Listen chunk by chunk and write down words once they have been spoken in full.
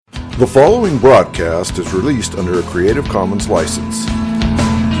The following broadcast is released under a Creative Commons license.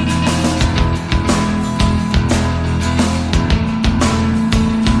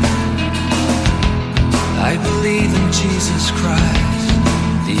 I believe in Jesus Christ,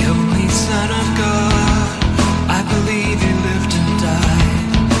 the only Son of God. I believe He lived and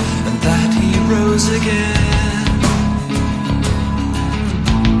died, and that He rose again.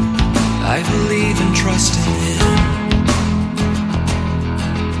 I believe and trust in Him.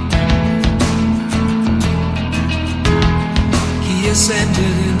 He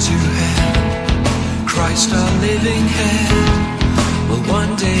ascended into heaven. Christ, our living head, will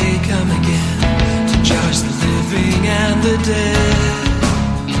one day come again to judge the living and the dead.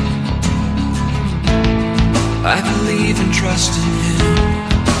 I believe and trust in Him.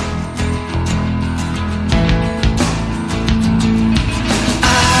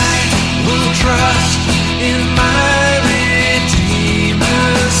 I will trust in my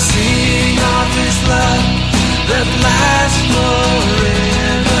Redeemer, sing of His love that lasts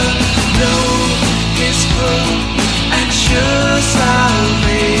forever, know His full and sure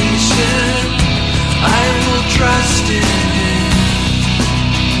salvation. I will trust in Him.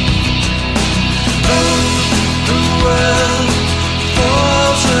 Oh, the world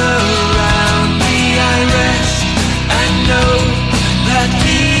falls around me, I rest and know that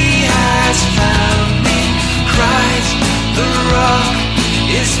He has found me. Christ, the rock,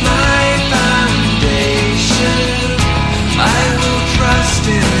 is my foundation. I will trust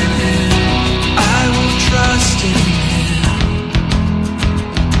in Him. I will trust in Him.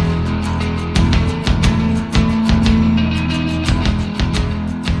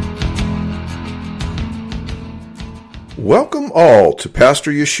 Welcome all to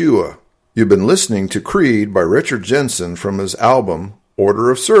Pastor Yeshua. You've been listening to Creed by Richard Jensen from his album, Order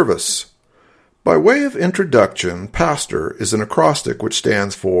of Service. By way of introduction, Pastor is an acrostic which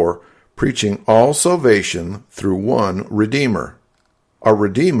stands for preaching all salvation through one Redeemer. Our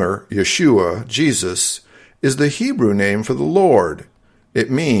Redeemer, Yeshua, Jesus, is the Hebrew name for the Lord.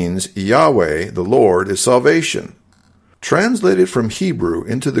 It means Yahweh, the Lord, is salvation. Translated from Hebrew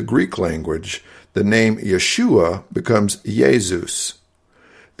into the Greek language, the name Yeshua becomes Jesus.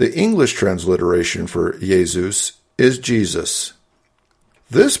 The English transliteration for Jesus is Jesus.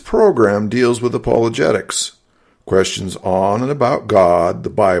 This program deals with apologetics, questions on and about God, the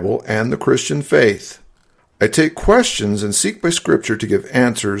Bible, and the Christian faith. I take questions and seek by Scripture to give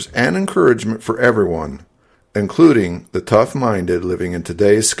answers and encouragement for everyone, including the tough-minded living in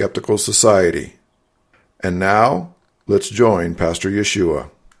today's skeptical society. And now, let's join Pastor Yeshua.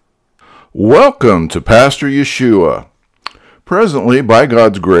 Welcome to Pastor Yeshua. Presently, by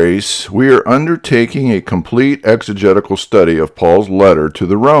God's grace, we are undertaking a complete exegetical study of Paul's letter to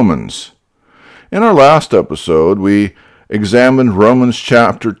the Romans. In our last episode, we examined Romans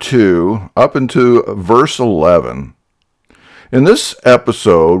chapter 2 up into verse 11. In this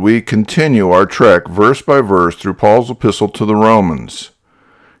episode, we continue our trek verse by verse through Paul's epistle to the Romans.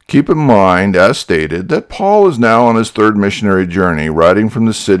 Keep in mind, as stated, that Paul is now on his third missionary journey, riding from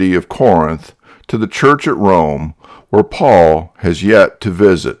the city of Corinth to the church at Rome, where Paul has yet to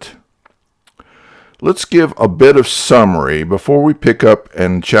visit. Let's give a bit of summary before we pick up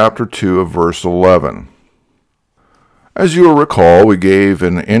in chapter 2 of verse 11. As you will recall, we gave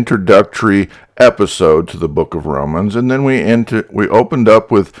an introductory episode to the book of Romans, and then we opened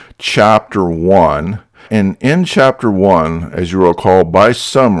up with chapter 1. And in chapter 1, as you will recall, by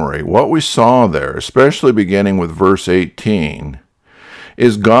summary, what we saw there, especially beginning with verse 18,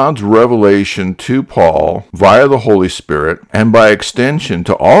 is God's revelation to Paul via the Holy Spirit and by extension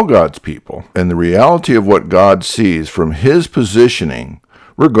to all God's people, and the reality of what God sees from His positioning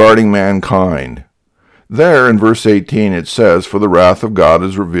regarding mankind. There in verse 18 it says, "For the wrath of God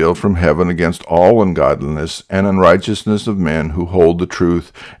is revealed from heaven against all ungodliness and unrighteousness of men who hold the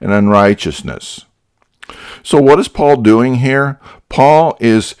truth in unrighteousness." So what is Paul doing here? Paul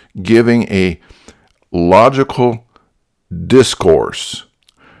is giving a logical discourse,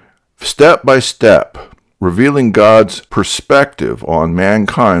 step by step, revealing God's perspective on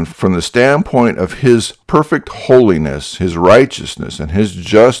mankind from the standpoint of His perfect holiness, His righteousness, and His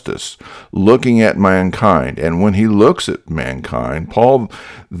justice, looking at mankind. And when He looks at mankind, Paul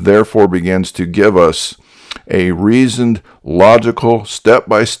therefore begins to give us a reasoned, logical,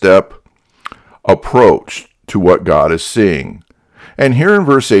 step-by-step approach to what God is seeing. And here in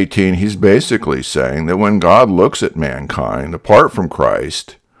verse 18, he's basically saying that when God looks at mankind, apart from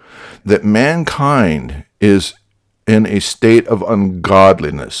Christ, that mankind is in a state of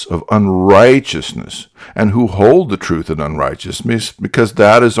ungodliness, of unrighteousness, and who hold the truth in unrighteousness, because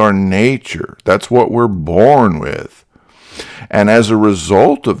that is our nature. That's what we're born with. And as a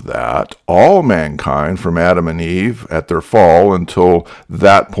result of that, all mankind, from Adam and Eve at their fall until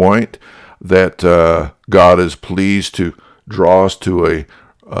that point that God is pleased to draw us to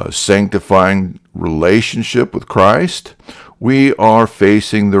a sanctifying relationship with Christ, we are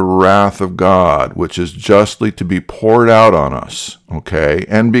facing the wrath of God, which is justly to be poured out on us, okay?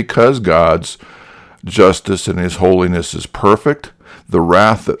 And because God's justice and his holiness is perfect, the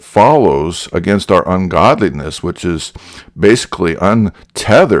wrath that follows against our ungodliness, which is basically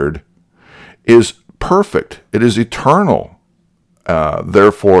untethered, is perfect. It is eternal.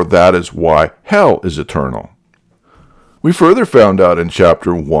 Therefore, that is why hell is eternal. We further found out in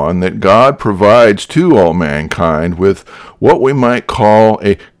chapter 1 that God provides to all mankind with what we might call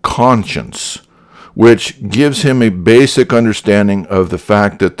a conscience, which gives him a basic understanding of the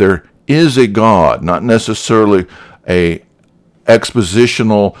fact that there is a God, not necessarily a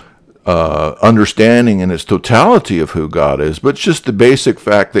expositional understanding in its totality of who God is, but just the basic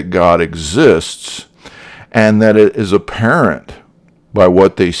fact that God exists and that it is apparent by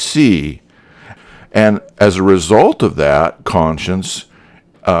what they see. And as a result of that conscience,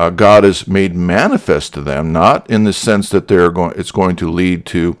 God is made manifest to them, not in the sense that it's going to lead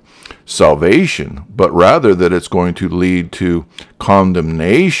to salvation, but rather that it's going to lead to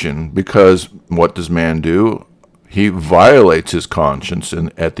condemnation, because what does man do? He violates his conscience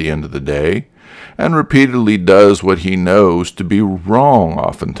at the end of the day and repeatedly does what he knows to be wrong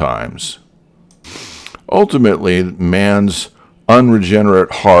oftentimes. Ultimately, man's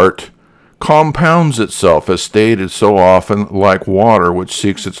unregenerate heart compounds itself, as stated so often, like water, which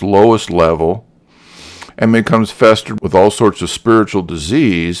seeks its lowest level and becomes festered with all sorts of spiritual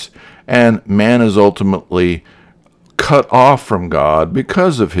disease, and man is ultimately cut off from God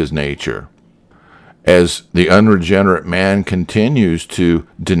because of his nature. As the unregenerate man continues to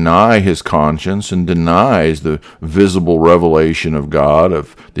deny his conscience and denies the visible revelation of God,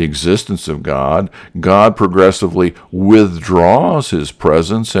 of the existence of God, God progressively withdraws his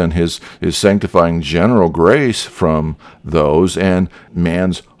presence and his sanctifying general grace from those, and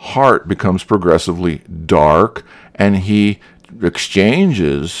man's heart becomes progressively dark, and he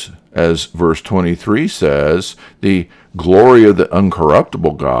exchanges, as verse 23 says, the glory of the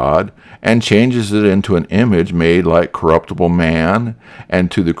uncorruptible God and changes it into an image made like corruptible man, and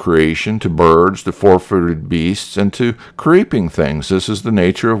to the creation, to birds, to four-footed beasts, and to creeping things. This is the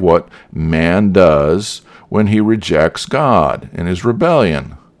nature of what man does when he rejects God in his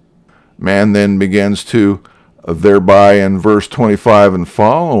rebellion. Man then begins to, thereby in verse 25 and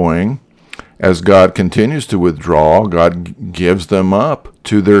following, as God continues to withdraw, God gives them up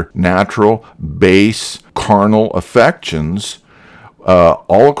to their natural, base, carnal affections,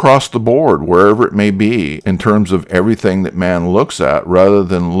 all across the board, wherever it may be, in terms of everything that man looks at, rather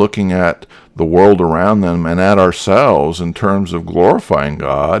than looking at the world around them and at ourselves in terms of glorifying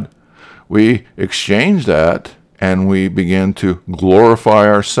God. We exchange that and we begin to glorify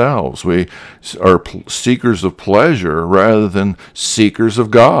ourselves. We are seekers of pleasure rather than seekers of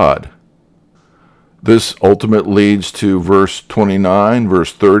God. This ultimately leads to verse 29,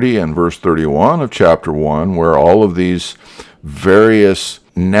 verse 30, and verse 31 of chapter 1, where all of these various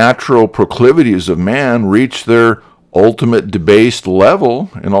natural proclivities of man reach their ultimate debased level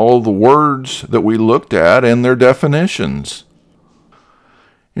in all of the words that we looked at and their definitions.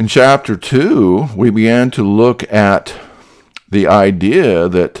 In chapter 2, we began to look at the idea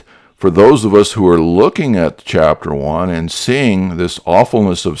that for those of us who are looking at chapter 1 and seeing this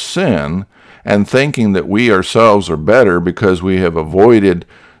awfulness of sin and thinking that we ourselves are better because we have avoided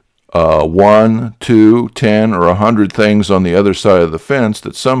 1, 2, 10, or 100 things on the other side of the fence,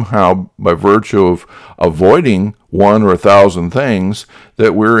 that somehow by virtue of avoiding 1 or 1,000 things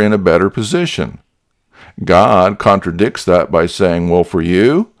that we're in a better position. God contradicts that by saying, well, for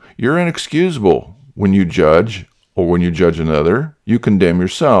you, you're inexcusable when you judge, or when you judge another, you condemn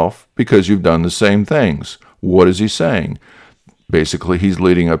yourself because you've done the same things. What is he saying? Basically, he's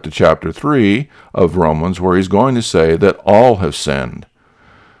leading up to chapter 3 of Romans, where he's going to say that all have sinned.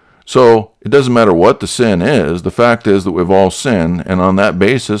 So it doesn't matter what the sin is. The fact is that we've all sinned, and on that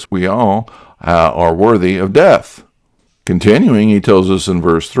basis, we all are worthy of death. Continuing, he tells us in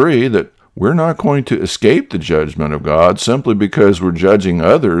verse 3 that we're not going to escape the judgment of God simply because we're judging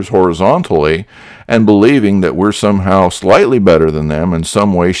others horizontally and believing that we're somehow slightly better than them in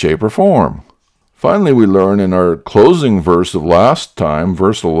some way, shape, or form. Finally, we learn in our closing verse of last time,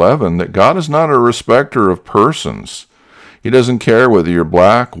 verse 11, that God is not a respecter of persons. He doesn't care whether you're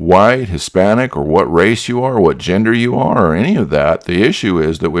black, white, Hispanic, or what race you are, what gender you are, or any of that. The issue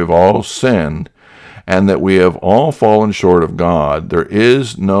is that we've all sinned, and that we have all fallen short of God, there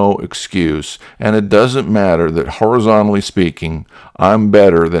is no excuse, and it doesn't matter that, horizontally speaking, I'm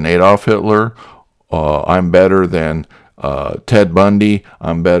better than Adolf Hitler, I'm better than Ted Bundy,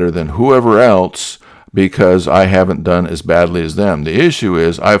 I'm better than whoever else, because I haven't done as badly as them. The issue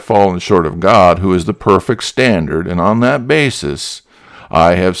is I've fallen short of God, who is the perfect standard, and on that basis,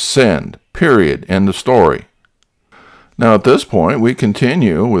 I have sinned. Period. End of story. Now, at this point, we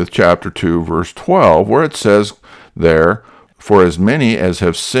continue with chapter 2, verse 12, where it says there, "For as many as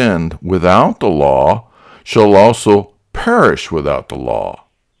have sinned without the law shall also perish without the law.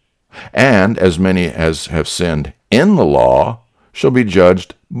 And as many as have sinned in the law shall be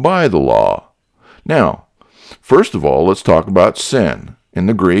judged by the law." Now, first of all, let's talk about sin. In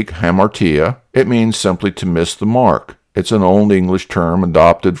the Greek, hamartia, it means simply to miss the mark. It's an Old English term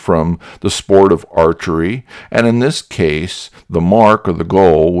adopted from the sport of archery, and in this case, the mark or the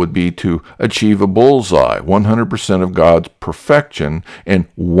goal would be to achieve a bullseye, 100% of God's perfection in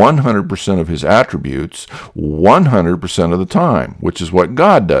 100% of his attributes, 100% of the time, which is what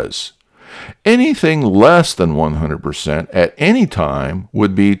God does. Anything less than 100% at any time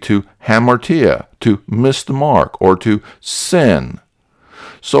would be to hamartia, to miss the mark, or to sin.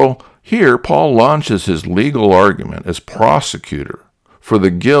 So here, Paul launches his legal argument as prosecutor for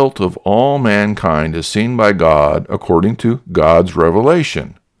the guilt of all mankind as seen by God according to God's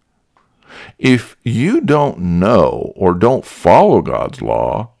revelation. If you don't know or don't follow God's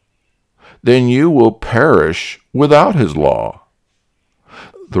law, then you will perish without his law.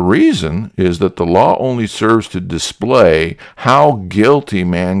 The reason is that the law only serves to display how guilty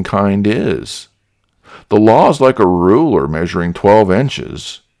mankind is. The law is like a ruler measuring 12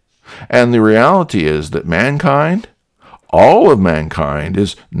 inches. And the reality is that mankind, all of mankind,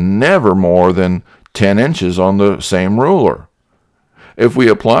 is never more than 10 inches on the same ruler. If we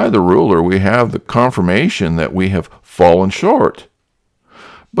apply the ruler, we have the confirmation that we have fallen short.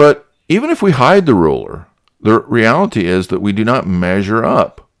 But even if we hide the ruler, the reality is that we do not measure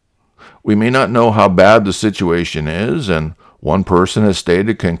up. We may not know how bad the situation is, and one person has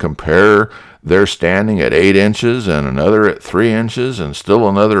stated can compare their standing at 8 inches and another at 3 inches and still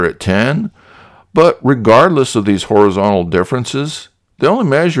another at 10. But regardless of these horizontal differences, the only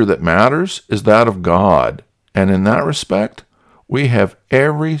measure that matters is that of God. And in that respect, we have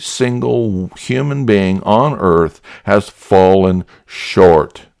every single human being on earth has fallen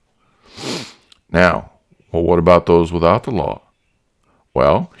short. Now, well, what about those without the law?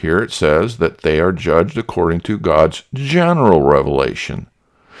 Well, here it says that they are judged according to God's general revelation.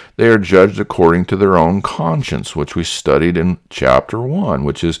 They are judged according to their own conscience, which we studied in chapter 1,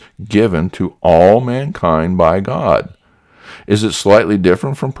 which is given to all mankind by God. Is it slightly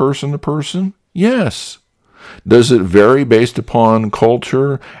different from person to person? Yes. Does it vary based upon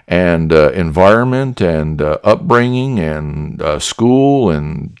culture and environment and upbringing and school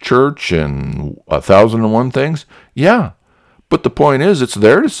and church and 1,001 things? Yeah. But the point is, it's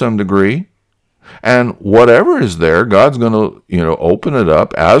there to some degree. And whatever is there, God's going to, open it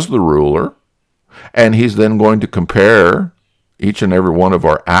up as the ruler, and he's then going to compare each and every one of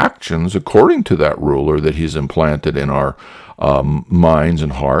our actions according to that ruler that he's implanted in our minds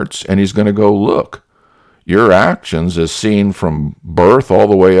and hearts, and he's going to go, look, your actions as seen from birth all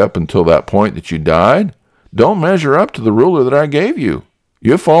the way up until that point that you died, don't measure up to the ruler that I gave you.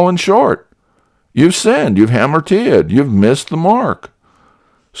 You've fallen short. You've sinned. You've hamartiaed. You've missed the mark.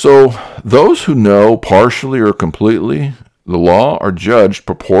 So those who know partially or completely the law are judged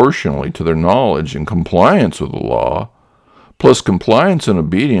proportionally to their knowledge and compliance with the law, plus compliance and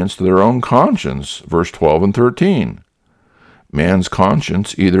obedience to their own conscience, verse 12 and 13. Man's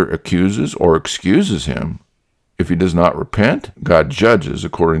conscience either accuses or excuses him. If he does not repent, God judges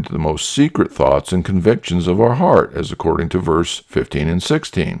according to the most secret thoughts and convictions of our heart, as according to verse 15 and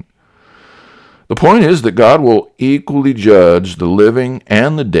 16. The point is that God will equally judge the living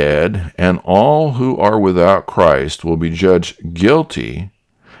and the dead, and all who are without Christ will be judged guilty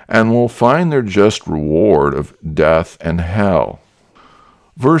and will find their just reward of death and hell.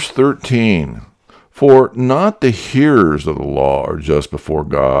 Verse 13, "For not the hearers of the law are just before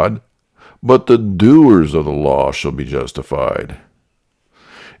God, but the doers of the law shall be justified."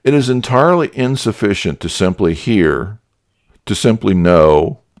 It is entirely insufficient to simply hear, to simply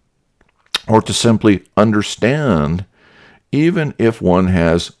know, or to simply understand, even if one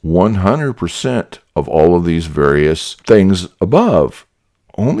has 100% of all of these various things above.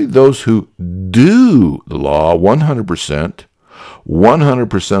 Only those who do the law 100%,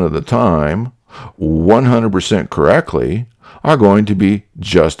 100% of the time, 100% correctly, are going to be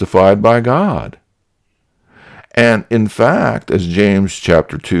justified by God. And in fact, as James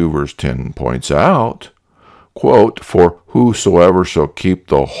chapter 2, verse 10 points out, quote, "For whosoever shall keep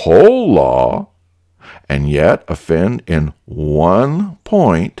the whole law and yet offend in one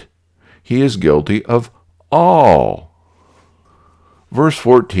point, he is guilty of all." Verse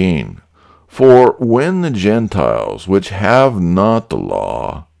 14, "For when the Gentiles, which have not the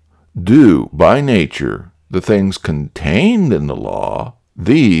law, do by nature the things contained in the law,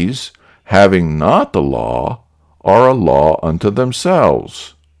 these, having not the law, are a law unto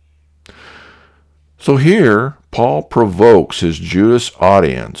themselves." So here, Paul provokes his Jewish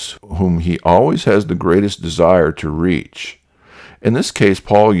audience, whom he always has the greatest desire to reach. In this case,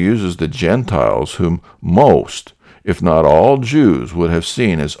 Paul uses the Gentiles, whom most, if not all, Jews would have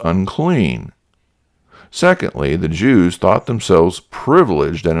seen as unclean. Secondly, the Jews thought themselves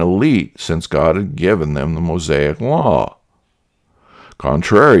privileged and elite since God had given them the Mosaic law.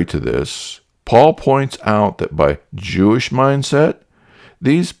 Contrary to this, Paul points out that by Jewish mindset,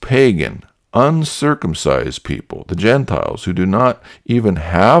 these pagan, uncircumcised people, the Gentiles who do not even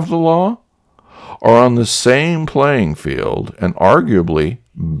have the law, are on the same playing field and arguably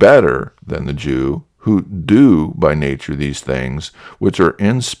better than the Jew who do by nature these things which are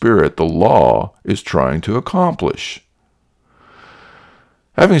in spirit the law is trying to accomplish.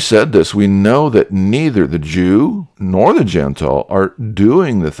 Having said this, we know that neither the Jew nor the Gentile are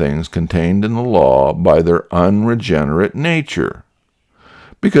doing the things contained in the law by their unregenerate nature.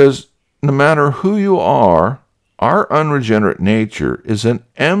 Because no matter who you are, our unregenerate nature is an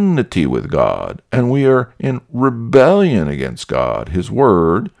enmity with God, and we are in rebellion against God, His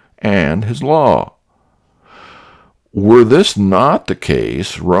Word, and His law. Were this not the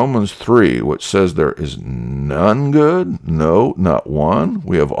case, Romans 3, which says there is none good, no, not one,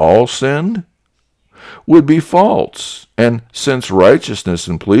 we have all sinned, would be false. And since righteousness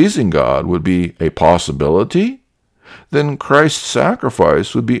and pleasing God would be a possibility, then Christ's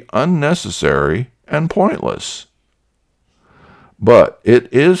sacrifice would be unnecessary and pointless. But it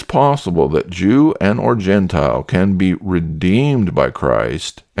is possible that Jew and or Gentile can be redeemed by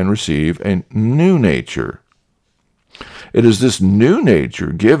Christ and receive a new nature. It is this new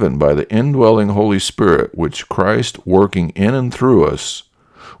nature given by the indwelling Holy Spirit, which Christ working in and through us,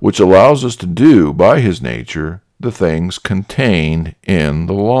 which allows us to do by His nature the things contained in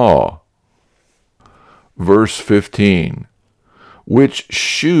the law. Verse 15, "Which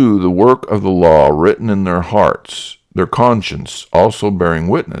shew the work of the law written in their hearts, their conscience also bearing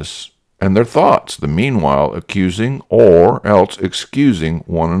witness, and their thoughts the meanwhile accusing or else excusing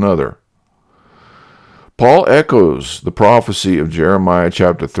one another." Paul echoes the prophecy of Jeremiah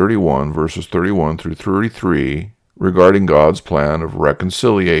chapter 31, verses 31 through 33, regarding God's plan of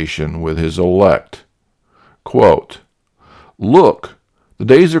reconciliation with His elect. Quote, "Look, the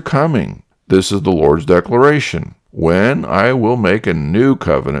days are coming, this is the Lord's declaration, when I will make a new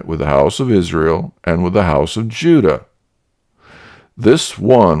covenant with the house of Israel and with the house of Judah. This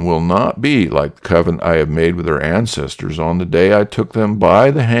one will not be like the covenant I have made with their ancestors on the day I took them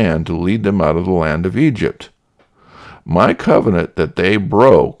by the hand to lead them out of the land of Egypt. My covenant that they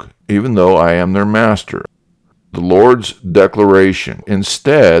broke, even though I am their master. The Lord's declaration.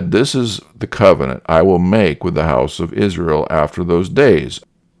 Instead, this is the covenant I will make with the house of Israel after those days.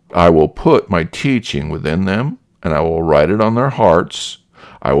 I will put my teaching within them, and I will write it on their hearts.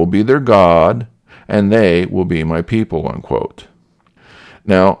 I will be their God, and they will be my people," unquote.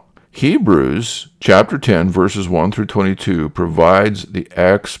 Now, Hebrews chapter 10, verses 1 through 22 provides the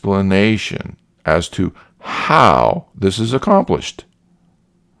explanation as to how this is accomplished.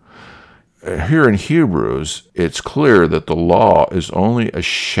 Here in Hebrews, it's clear that the law is only a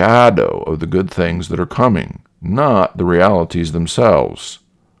shadow of the good things that are coming, not the realities themselves.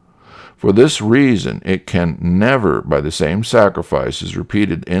 For this reason, it can never, by the same sacrifices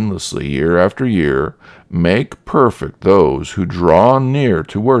repeated endlessly year after year, make perfect those who draw near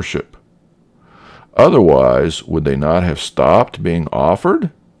to worship. Otherwise, would they not have stopped being offered?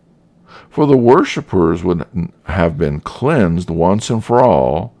 For the worshippers would have been cleansed once and for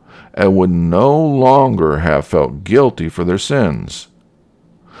all, and would no longer have felt guilty for their sins.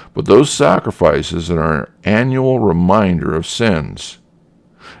 But those sacrifices are an annual reminder of sins.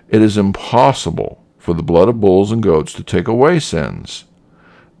 It is impossible for the blood of bulls and goats to take away sins.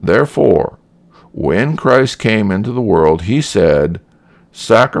 Therefore, when Christ came into the world, He said,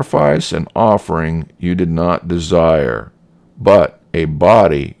 "Sacrifice and offering you did not desire, but a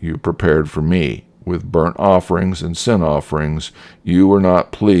body you prepared for me. With burnt offerings and sin offerings you were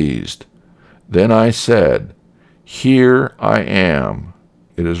not pleased. Then I said, Here I am.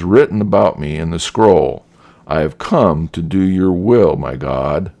 It is written about me in the scroll. I have come to do your will, my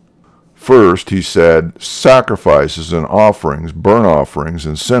God." First, he said, sacrifices and offerings, burnt offerings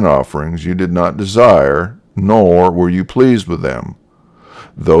and sin offerings you did not desire, nor were you pleased with them,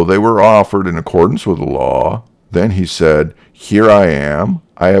 though they were offered in accordance with the law. Then he said, here I am,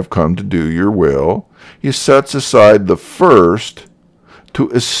 I have come to do your will. He sets aside the first to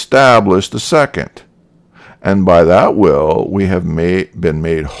establish the second. And by that will we have been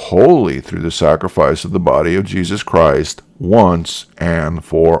made holy through the sacrifice of the body of Jesus Christ once and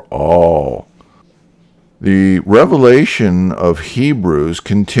for all. The revelation of Hebrews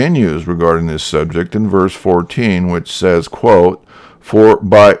continues regarding this subject in verse 14, which says, quote, for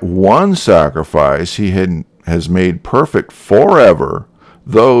by one sacrifice he has made perfect forever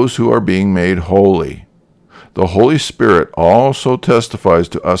those who are being made holy. The Holy Spirit also testifies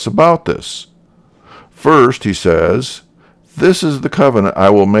to us about this. First, he says, this is the covenant I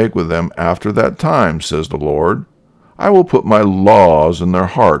will make with them after that time, says the Lord. I will put my laws in their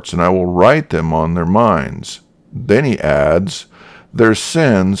hearts, and I will write them on their minds. Then he adds, their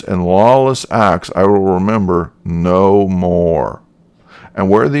sins and lawless acts I will remember no more. And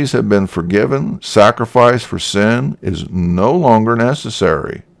where these have been forgiven, sacrifice for sin is no longer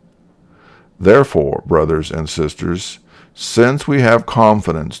necessary. Therefore, brothers and sisters, since we have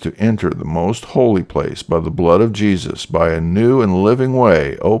confidence to enter the most holy place by the blood of Jesus, by a new and living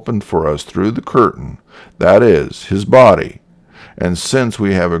way opened for us through the curtain, that is, his body, and since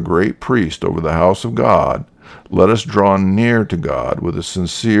we have a great priest over the house of God, let us draw near to God with a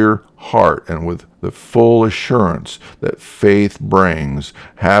sincere heart and with the full assurance that faith brings,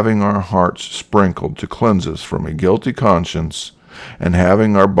 having our hearts sprinkled to cleanse us from a guilty conscience, and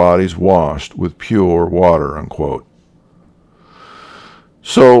having our bodies washed with pure water, unquote.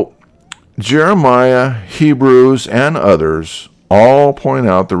 So, Jeremiah, Hebrews, and others all point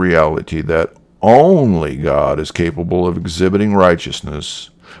out the reality that only God is capable of exhibiting righteousness,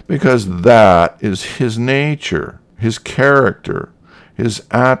 because that is his nature, his character, his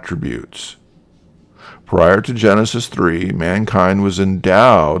attributes. Prior to Genesis 3, mankind was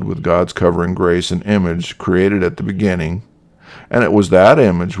endowed with God's covering grace and image created at the beginning, and it was that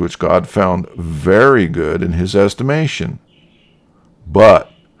image which God found very good in his estimation.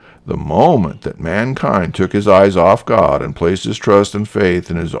 But the moment that mankind took his eyes off God and placed his trust and faith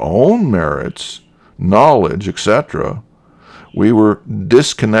in his own merits, knowledge, etc., we were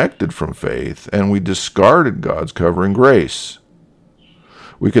disconnected from faith and we discarded God's covering grace.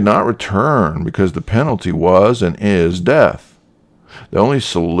 We could not return because the penalty was and is death. The only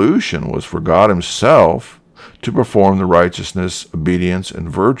solution was for God himself to perform the righteousness, obedience, and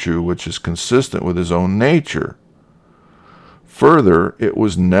virtue which is consistent with his own nature. Further, it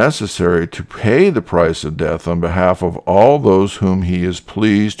was necessary to pay the price of death on behalf of all those whom he is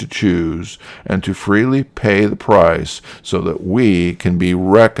pleased to choose, and to freely pay the price so that we can be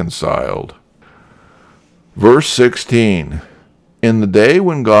reconciled. Verse 16, in the day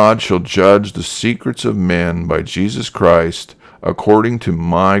when God shall judge the secrets of men by Jesus Christ, according to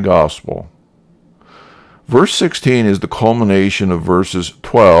my gospel. Verse 16 is the culmination of verses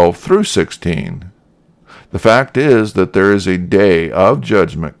 12 through 16. The fact is that there is a day of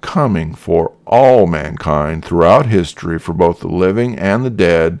judgment coming for all mankind throughout history, for both the living and the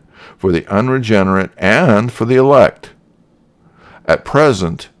dead, for the unregenerate and for the elect. At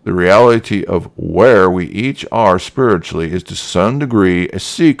present, the reality of where we each are spiritually is to some degree a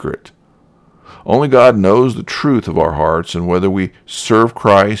secret. Only God knows the truth of our hearts and whether we serve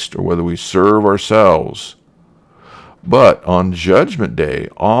Christ or whether we serve ourselves. But on Judgment Day,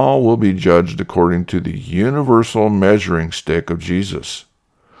 all will be judged according to the universal measuring stick of Jesus.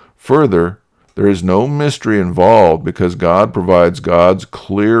 Further, there is no mystery involved because God provides God's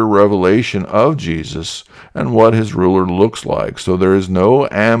clear revelation of Jesus and what his ruler looks like, so there is no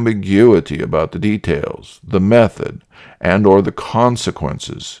ambiguity about the details, the method, and or the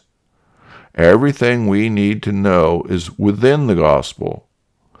consequences. Everything we need to know is within the gospel.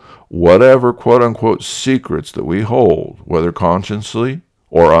 Whatever quote-unquote secrets that we hold, whether consciously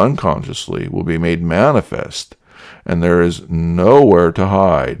or unconsciously, will be made manifest, and there is nowhere to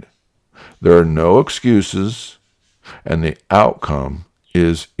hide. There are no excuses, and the outcome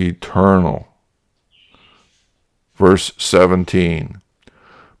is eternal. Verse 17,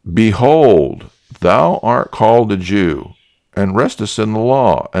 behold, thou art called a Jew, and restest in the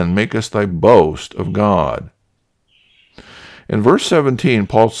law, and makest thy boast of God. In verse 17,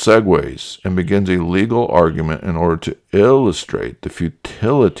 Paul segues and begins a legal argument in order to illustrate the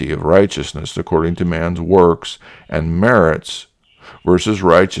futility of righteousness according to man's works and merits versus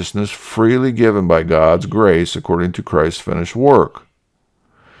righteousness freely given by God's grace according to Christ's finished work.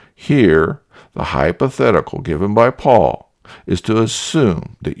 Here, the hypothetical given by Paul is to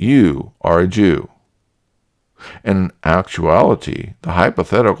assume that you are a Jew. In actuality, the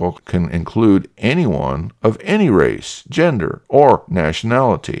hypothetical can include anyone of any race, gender, or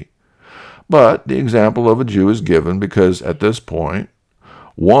nationality. But the example of a Jew is given because at this point,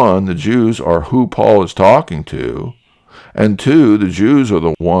 1, the Jews are who Paul is talking to, and 2, the Jews are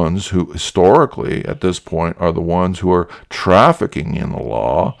the ones who historically, at this point, are the ones who are trafficking in the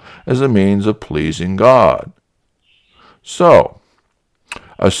law as a means of pleasing God. So,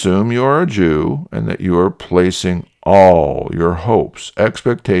 assume you are a Jew and that you are placing all your hopes,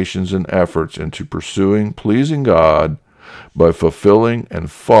 expectations, and efforts into pursuing pleasing God by fulfilling and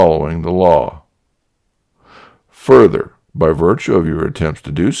following the law. Further, by virtue of your attempts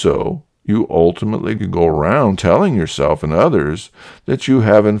to do so, you ultimately can go around telling yourself and others that you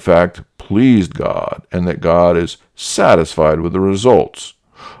have in fact pleased God and that God is satisfied with the results,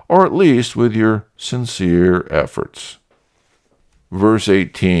 or at least with your sincere efforts. Verse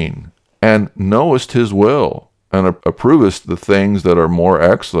 18, and knowest his will, and approvest the things that are more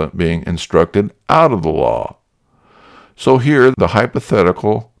excellent, being instructed out of the law. So here the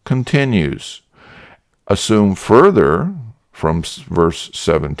hypothetical continues. Assume further, from verse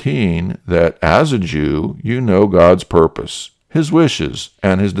 17, that as a Jew you know God's purpose, his wishes,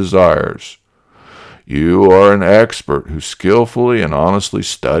 and his desires. You are an expert who skillfully and honestly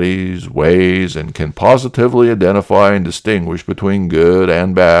studies, weighs, and can positively identify and distinguish between good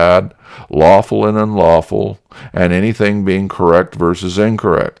and bad, lawful and unlawful, and anything being correct versus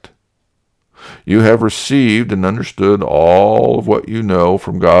incorrect. You have received and understood all of what you know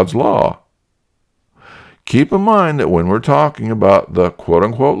from God's law. Keep in mind that when we're talking about the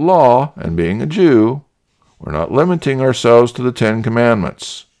quote-unquote law and being a Jew, we're not limiting ourselves to the 10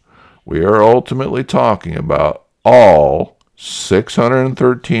 Commandments. We are ultimately talking about all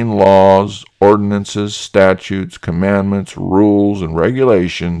 613 laws, ordinances, statutes, commandments, rules, and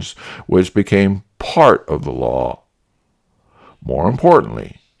regulations which became part of the law. More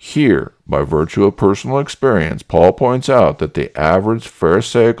importantly, here, by virtue of personal experience, Paul points out that the average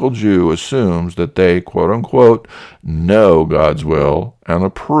Pharisaical Jew assumes that they, quote-unquote, know God's will and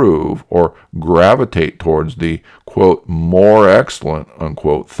approve or gravitate towards the, quote, more excellent,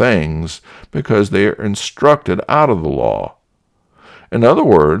 unquote, things because they are instructed out of the law. In other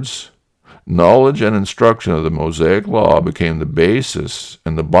words, knowledge and instruction of the Mosaic law became the basis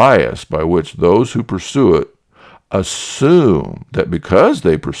and the bias by which those who pursue it assume that because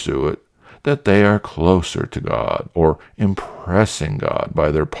they pursue it, that they are closer to God or impressing God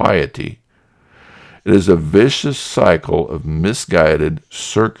by their piety. It is a vicious cycle of misguided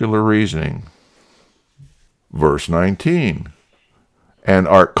circular reasoning. Verse 19, and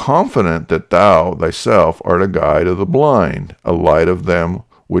art confident that thou thyself art a guide of the blind, a light of them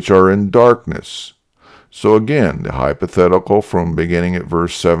which are in darkness. So again, the hypothetical from beginning at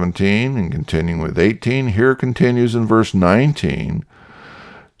verse 17 and continuing with 18 here continues in verse 19,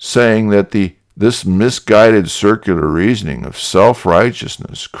 saying that this misguided circular reasoning of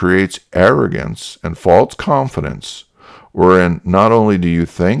self-righteousness creates arrogance and false confidence, wherein not only do you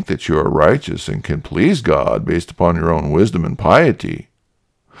think that you are righteous and can please God based upon your own wisdom and piety,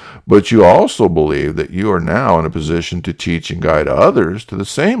 but you also believe that you are now in a position to teach and guide others to the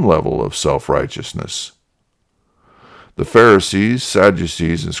same level of self-righteousness. The Pharisees,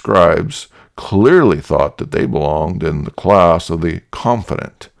 Sadducees, and scribes clearly thought that they belonged in the class of the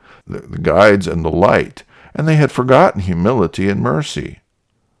confident, the guides and the light, and they had forgotten humility and mercy.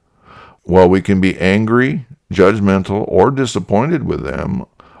 While we can be angry, judgmental, or disappointed with them,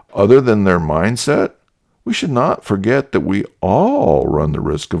 other than their mindset, we should not forget that we all run the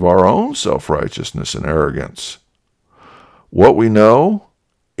risk of our own self-righteousness and arrogance. What we know,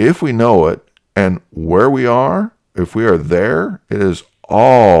 if we know it, and where we are, if we are there, it is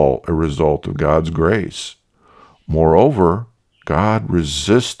all a result of God's grace. Moreover, God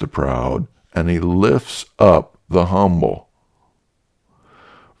resists the proud, and he lifts up the humble.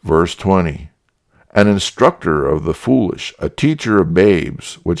 Verse 20, an instructor of the foolish, a teacher of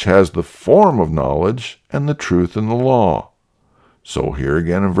babes, which has the form of knowledge and the truth in the law. So here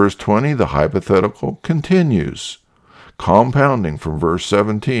again in verse 20, the hypothetical continues, compounding from verse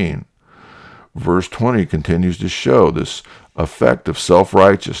 17. Verse 20 continues to show this effect of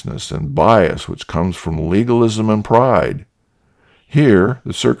self-righteousness and bias which comes from legalism and pride. Here,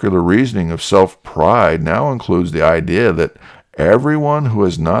 the circular reasoning of self-pride now includes the idea that everyone who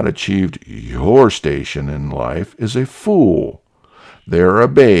has not achieved your station in life is a fool. They are a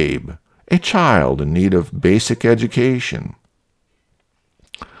babe, a child in need of basic education.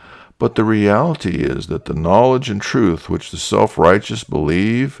 But the reality is that the knowledge and truth which the self-righteous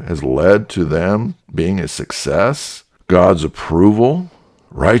believe has led to them being a success God's approval,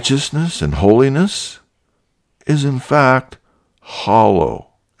 righteousness, and holiness is in fact hollow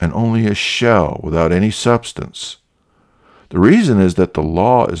and only a shell without any substance. The reason is that the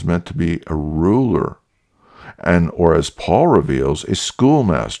law is meant to be a ruler, or as Paul reveals, a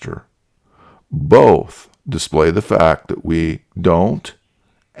schoolmaster. Both display the fact that we don't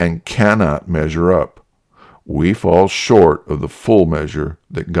and cannot measure up. We fall short of the full measure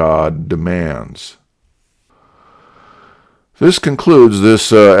that God demands. This concludes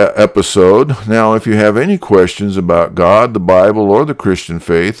this episode. Now, if you have any questions about God, the Bible, or the Christian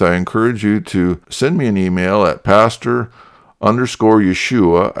faith, I encourage you to send me an email at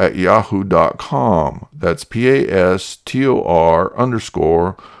pastor_Yeshua@yahoo.com. That's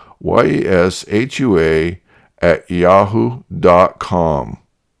pastor_YESHUA@yahoo.com.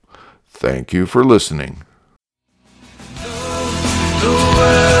 Thank you for listening. The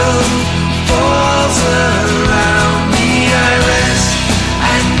world falls around me, I rest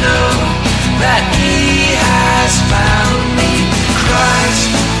and know that He has found me. Christ,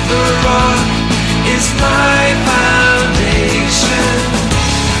 the rock, is my foundation.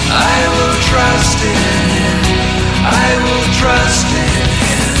 I will trust in Him. I will trust in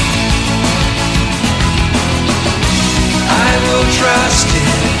Him. I will trust in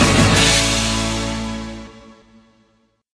Him.